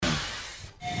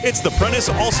It's the Prentice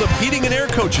Allsup Heating and Air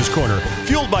Coaches Corner,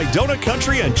 fueled by Donut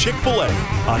Country and Chick-fil-A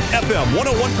on FM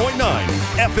 101.9,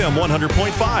 FM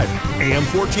 100.5, AM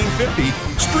 1450,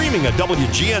 streaming at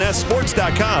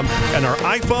WGNSSports.com and our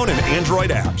iPhone and Android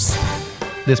apps.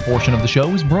 This portion of the show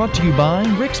is brought to you by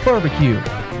Rick's Barbecue,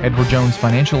 Edward Jones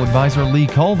Financial Advisor Lee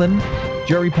Colvin,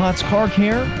 Jerry Potts Car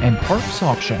Care, and Parks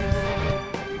Auction.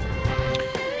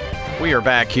 We are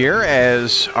back here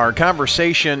as our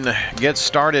conversation gets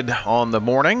started on the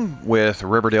morning with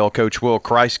Riverdale coach Will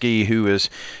Kreisky, who is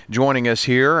joining us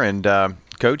here. And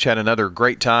Coach had another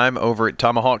great time over at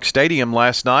Tomahawk Stadium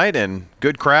last night, and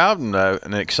good crowd and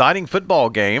an exciting football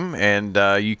game. And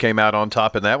you came out on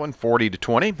top in that one,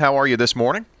 40-20. How are you this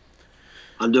morning?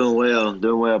 I'm doing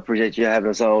well. Appreciate you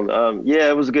having us on. Yeah,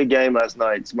 it was a good game last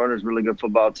night. Smyrna's a really good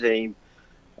football team.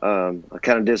 I'm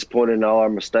kind of disappointed in all our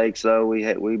mistakes, though.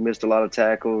 We missed a lot of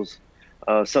tackles.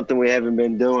 Something we haven't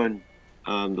been doing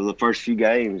the first few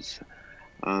games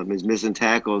is missing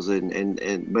tackles,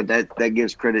 but that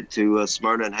gives credit to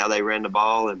Smyrna and how they ran the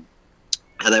ball and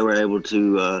how they were able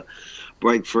to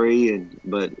break free.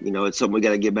 But it's something we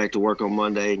got to get back to work on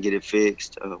Monday and get it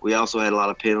fixed. We also had a lot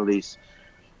of penalties.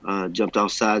 Jumped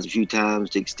off sides a few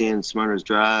times to extend Smyrna's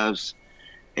drives.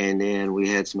 And then we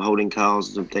had some holding calls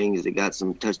and some things that got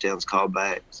some touchdowns called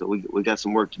back. So we got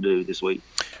some work to do this week.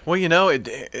 Well,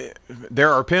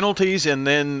 there are penalties and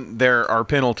then there are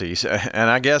penalties. And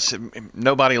I guess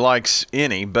nobody likes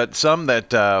any, but some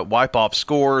that wipe off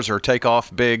scores or take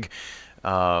off big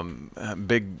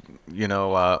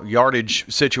yardage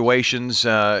situations,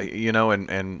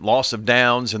 and loss of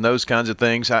downs and those kinds of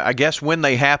things. I guess when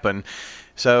they happen.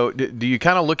 So do you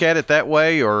kind of look at it that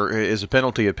way, or is a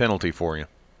penalty for you?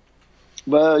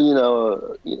 Well,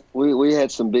 we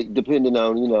had some big, depending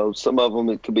on, some of them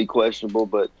it could be questionable,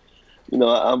 but,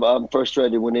 I'm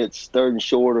frustrated when it's 3rd and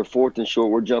short or 4th and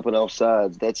short, we're jumping off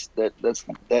sides.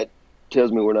 That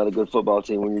tells me we're not a good football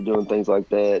team when you're doing things like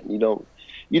that. You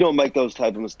don't make those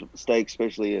type of mistakes,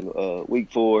 especially in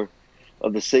week 4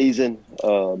 of the season.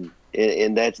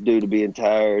 And that's due to being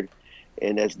tired,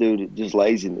 and that's due to just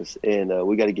laziness. And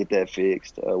we got to get that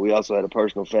fixed. We also had a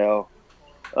personal foul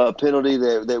penalty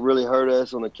that really hurt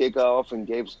us on the kickoff and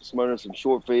gave Smyrna some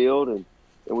short field, and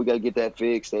we got to get that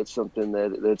fixed. That's something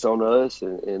that's on us,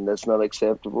 and that's not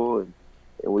acceptable, and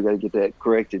we got to get that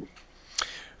corrected.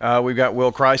 We've got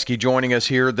Will Kreisky joining us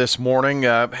here this morning.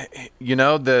 The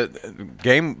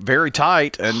game very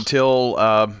tight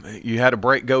until you had a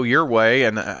break go your way,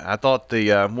 and I thought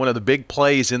one of the big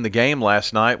plays in the game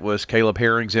last night was Caleb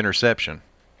Herring's interception.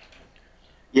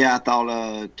 Yeah, I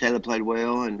thought Taylor played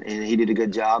well, and he did a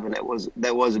good job, and that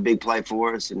was a big play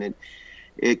for us, and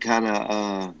it kind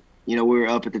of we were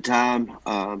up at the time,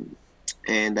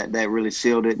 and that really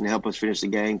sealed it and helped us finish the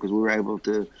game because we were able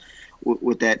to.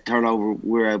 With that turnover,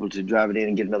 we were able to drive it in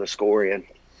and get another score in.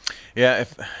 Yeah,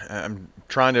 if I'm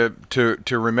trying to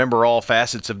remember all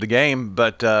facets of the game,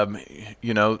 but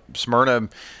Smyrna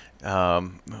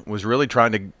was really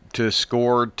trying to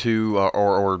score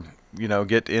or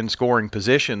get in scoring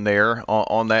position there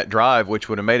on that drive, which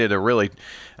would have made it a really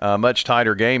much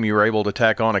tighter game. You were able to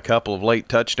tack on a couple of late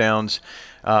touchdowns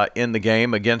in the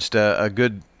game against a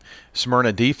good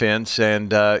Smyrna defense,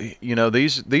 and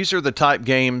these are the type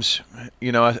games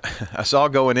I saw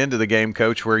going into the game,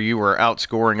 Coach, where you were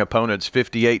outscoring opponents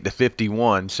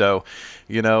 58-51. So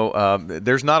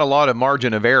there's not a lot of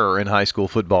margin of error in high school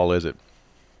football, is it?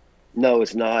 No,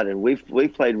 it's not, and we've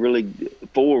played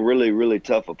four really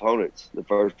tough opponents the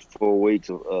first 4 weeks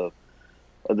of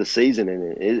the season,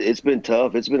 and it's been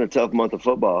tough. It's been a tough month of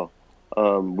football.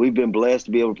 We've been blessed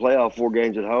to be able to play all 4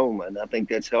 games at home, and I think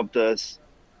that's helped us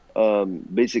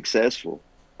be successful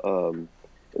in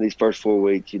these first 4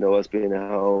 weeks. Us being at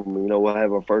home. We'll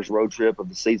have our first road trip of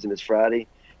the season this Friday,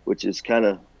 which is kind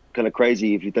of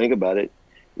crazy if you think about it.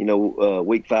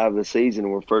 Week 5 of the season,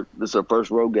 this is our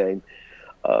first road game.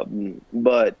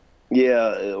 But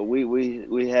yeah,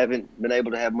 we haven't been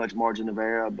able to have much margin of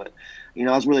error. But I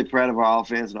was really proud of our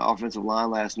offense and our offensive line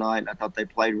last night. I thought they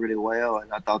played really well,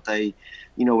 and I thought they,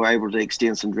 were able to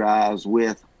extend some drives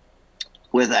with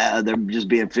them just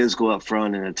being physical up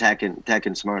front and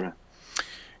attacking Smyrna.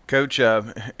 Coach,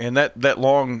 and that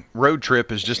long road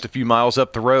trip is just a few miles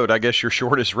up the road. I guess your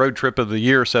shortest road trip of the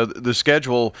year. So the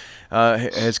schedule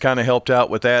has kind of helped out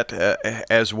with that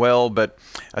as well. But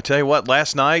I tell you what,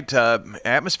 last night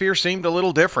atmosphere seemed a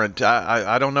little different.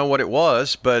 I don't know what it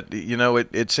was, but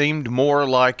it seemed more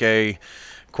like a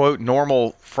quote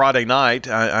normal Friday night.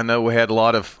 I know we had a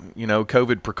lot of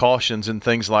COVID precautions and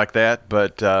things like that,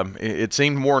 but it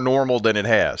seemed more normal than it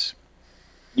has.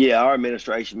 Yeah, our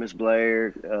administration, Miss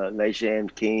Blair,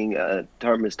 Nashan King,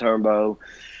 Miss Turnbow,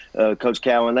 Coach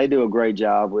Cowan, they do a great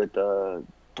job with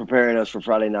preparing us for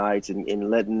Friday nights and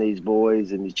letting these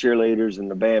boys and the cheerleaders and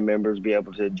the band members be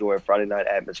able to enjoy a Friday night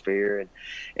atmosphere.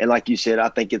 And like you said, I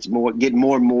think it's getting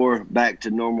more and more back to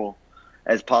normal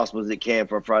as possible as it can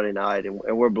for a Friday night. And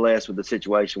we're blessed with the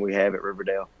situation we have at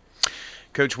Riverdale.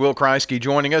 Coach Will Kreisky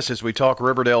joining us as we talk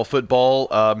Riverdale football.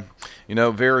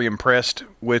 Very impressed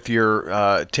with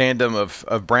your tandem of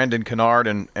Brandon Kennard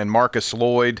and Marcus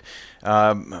Lloyd.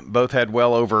 Both had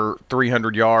well over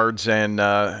 300 yards, and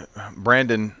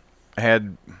Brandon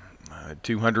had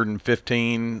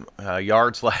 215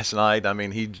 yards last night. I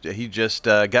mean, he just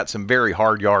got some very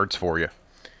hard yards for you.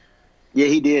 Yeah,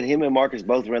 he did. Him and Marcus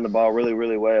both ran the ball really,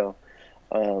 really well.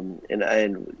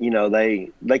 They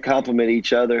complement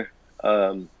each other.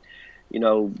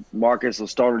 Marcus will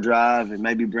start a drive and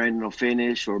maybe Brandon will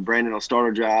finish, or Brandon will start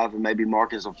a drive and maybe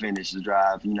Marcus will finish the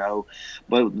drive,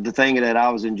 But the thing that I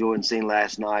was enjoying seeing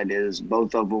last night is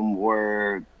both of them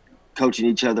were coaching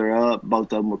each other up.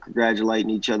 Both of them were congratulating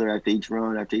each other after each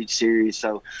run, after each series.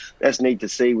 So that's neat to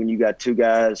see when you got two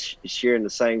guys sharing the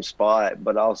same spot,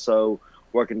 but also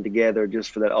working together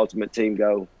just for that ultimate team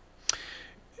goal.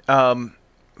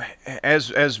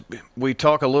 As we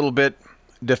talk a little bit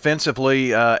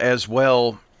defensively as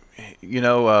well,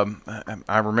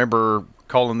 I remember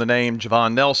calling the name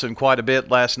Javon Nelson quite a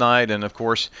bit last night, and of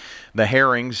course the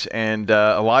Herrings, and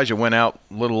Elijah went out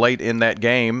a little late in that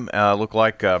game. Looked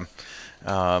like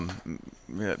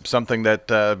something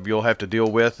that you'll have to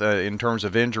deal with in terms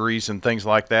of injuries and things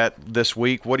like that this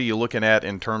week. What are you looking at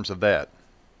in terms of that?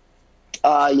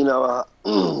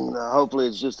 Hopefully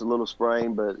it's just a little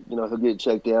sprain, but he'll get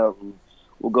checked out and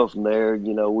we'll go from there.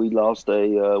 We lost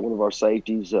one of our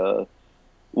safeties, Braden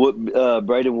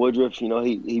Woodruff.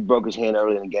 He broke his hand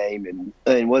early in the game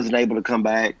and wasn't able to come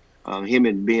back. Him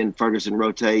and Ben Ferguson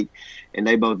rotate, and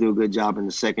they both do a good job in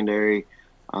the secondary.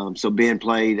 So Ben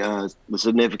played a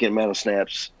significant amount of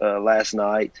snaps last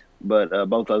night, but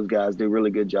both those guys do a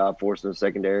really good job for us in the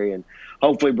secondary. And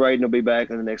hopefully Braden will be back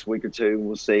in the next week or two.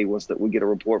 We'll see once we get a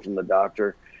report from the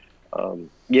doctor. The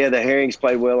Herrings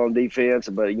played well on defense,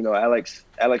 but Alex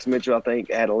Mitchell, I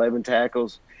think, had 11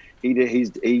 tackles.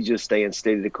 He's just staying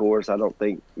steady the course. I don't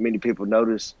think many people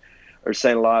notice or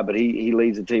saying a lot, but he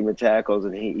leads the team in tackles,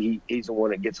 and he's the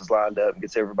one that gets us lined up and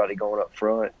gets everybody going up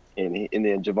front. And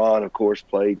then Javon, of course,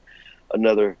 played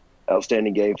another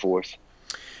outstanding game for us.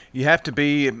 You have to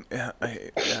be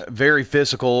very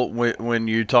physical when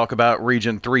you talk about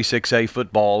Region 3-6A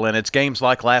football, and it's games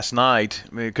like last night,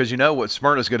 because you know what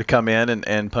Smyrna's going to come in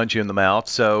and punch you in the mouth.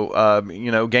 So,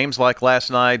 games like last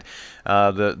night,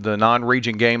 the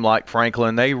non-region game like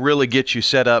Franklin, they really get you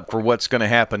set up for what's going to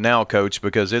happen now, Coach,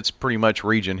 because it's pretty much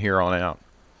region here on out.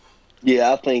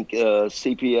 Yeah, I think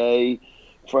CPA,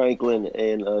 Franklin,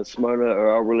 and Smyrna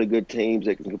are all really good teams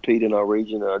that can compete in our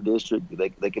region, our district.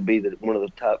 They could be one of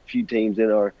the top few teams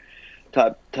in our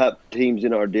top teams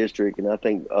in our district, and I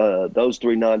think those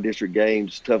three non-district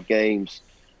games, tough games,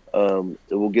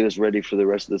 will get us ready for the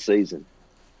rest of the season.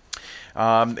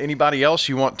 Anybody else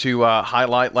you want to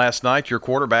highlight last night? Your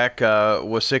quarterback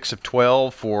was 6 of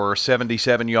 12 for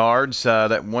 77 yards.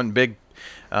 That one big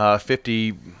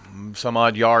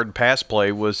 50-some-odd yard pass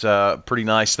play was a pretty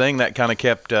nice thing. That kind of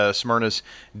kept Smyrna's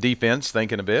defense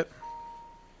thinking a bit.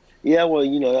 Yeah, well,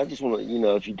 I just want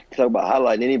to, if you talk about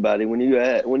highlighting anybody, when you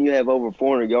have over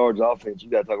 400 yards offense, you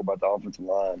got to talk about the offensive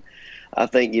line. I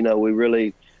think, we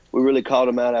really called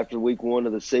them out after week one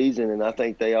of the season, and I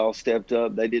think they all stepped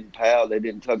up. They didn't pout. They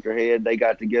didn't tuck their head. They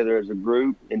got together as a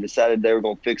group and decided they were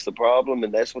going to fix the problem,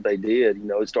 and that's what they did.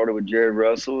 It started with Jared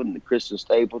Russell and Christian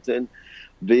Stapleton,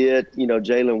 Vitt,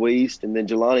 Jalen Weist, and then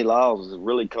Jelani Lyles has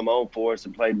really come on for us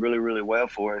and played really, really well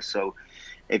for us. So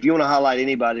if you want to highlight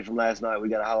anybody from last night, we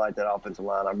got to highlight that offensive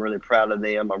line. I'm really proud of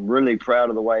them. I'm really proud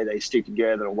of the way they stick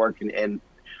together and working. And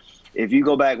if you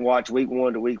go back and watch week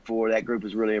 1 to week 4, that group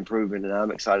is really improving, and I'm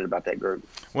excited about that group.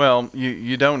 Well,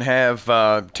 you don't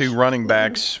have two running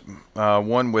backs,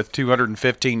 one with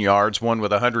 215 yards, one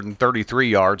with 133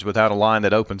 yards, without a line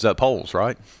that opens up holes,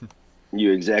 right?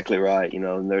 You're exactly right.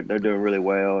 And they're doing really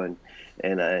well,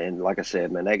 and like I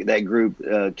said, man, that group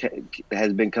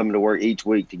has been coming to work each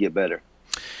week to get better.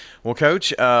 Well,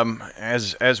 Coach,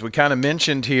 as we kind of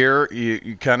mentioned here,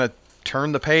 you kind of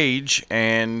turn the page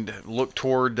and look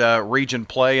toward region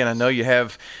play, and I know you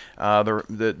have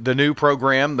the new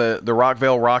program, the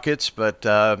Rockville Rockets, but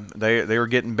they are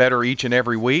getting better each and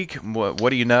every week. What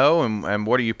do you know, and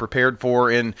what are you prepared for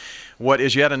in what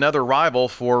is yet another rival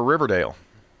for Riverdale?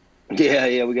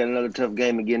 Yeah, we got another tough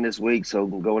game again this week. So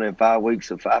going in 5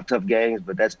 weeks of 5 tough games,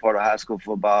 but that's part of high school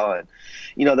football. And,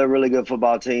 they're a really good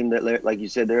football team that, like you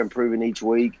said, they're improving each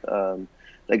week.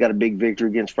 They got a big victory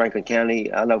against Franklin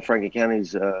County. I know Franklin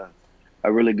County's a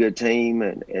really good team,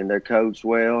 and they're coached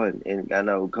well. And I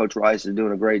know Coach Rice is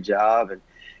doing a great job.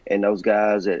 And those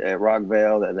guys at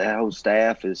Rockvale and that whole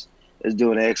staff is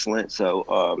doing excellent.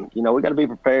 So, we got to be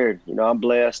prepared. I'm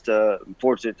blessed,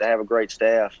 fortunate to have a great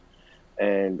staff.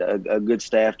 And a good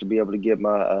staff to be able to get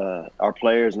our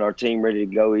players and our team ready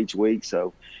to go each week.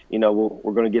 So, we're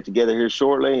going to get together here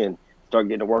shortly and start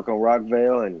getting to work on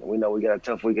Rockvale, and we know we got a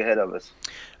tough week ahead of us.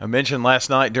 I mentioned last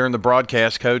night during the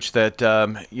broadcast, Coach, that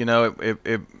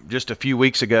just a few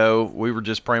weeks ago we were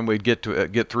just praying we'd get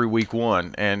through week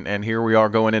 1, and here we are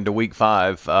going into week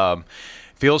 5.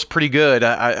 Feels pretty good.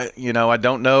 I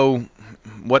don't know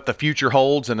what the future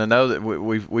holds, and I know that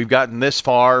we've gotten this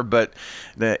far, but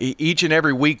each and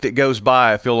every week that goes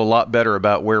by, I feel a lot better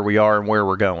about where we are and where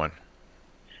we're going.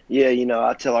 Yeah,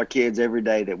 I tell our kids every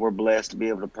day that we're blessed to be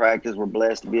able to practice. We're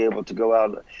blessed to be able to go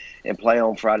out and play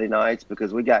on Friday nights,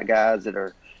 because we got guys that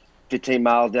are 15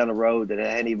 miles down the road that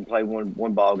hadn't even played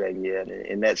one ball game yet,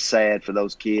 and that's sad for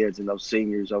those kids and those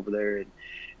seniors over there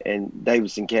in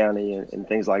Davidson County and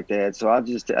things like that. So I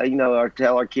just, I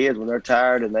tell our kids when they're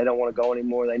tired and they don't want to go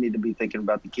anymore, they need to be thinking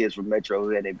about the kids from Metro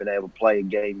who hadn't been able to play a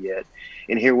game yet.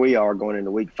 And here we are going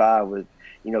into week 5 with,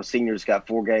 seniors got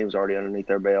 4 games already underneath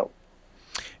their belt.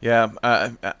 Yeah,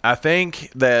 I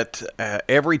think that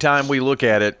every time we look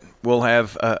at it, we'll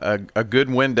have a good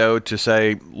window to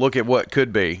say, look at what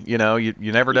could be. You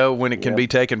never know when it can be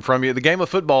taken from you. The game of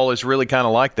football is really kind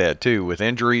of like that too, with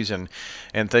injuries and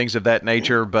things of that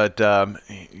nature. But on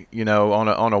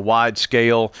a wide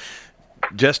scale,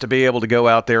 just to be able to go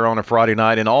out there on a Friday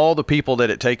night and all the people that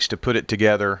it takes to put it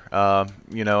together. I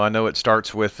know it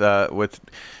starts with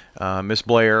Miss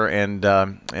Blair,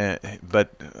 but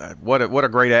what a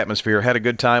great atmosphere. Had a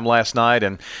good time last night,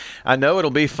 and I know it'll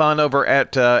be fun over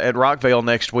at Rockvale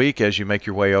next week as you make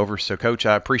your way over. So, Coach,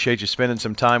 I appreciate you spending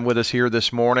some time with us here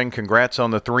this morning. Congrats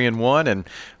on the 3-1, and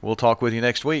we'll talk with you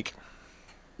next week.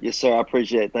 Yes, sir. I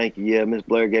appreciate it. Thank you. Yeah, Miss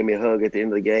Blair gave me a hug at the end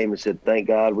of the game and said, "Thank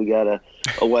God we got a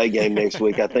away game next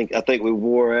week." I think we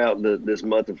wore out this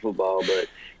month of football,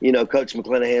 but Coach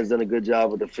McClanahan's done a good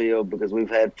job with the field, because we've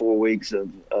had 4 weeks of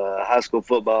high school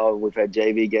football. We've had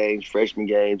JV games, freshman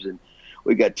games, and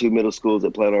we got 2 middle schools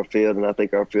that play on our field, and I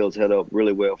think our field's held up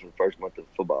really well for the first month of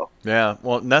football. Yeah,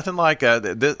 well, nothing like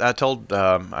this. I told,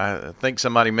 I think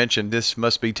somebody mentioned this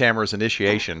must be Tamara's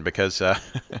initiation, because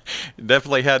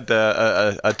definitely had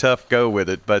a tough go with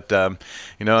it, but I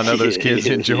know those kids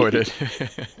enjoyed it.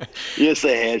 Yes,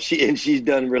 they have. She's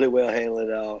done really well handling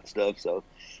it all and stuff, so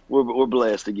we're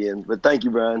blessed again. But thank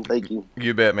you, Brian. Thank you.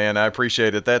 You bet, man. I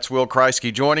appreciate it. That's Will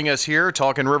Kreisky joining us here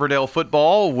talking Riverdale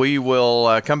football. We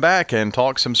will come back and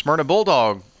talk some Smyrna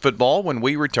Bulldog football when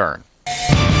we return.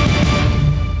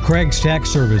 Craig's Tax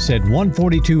Service at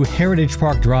 142 Heritage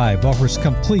Park Drive offers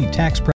complete tax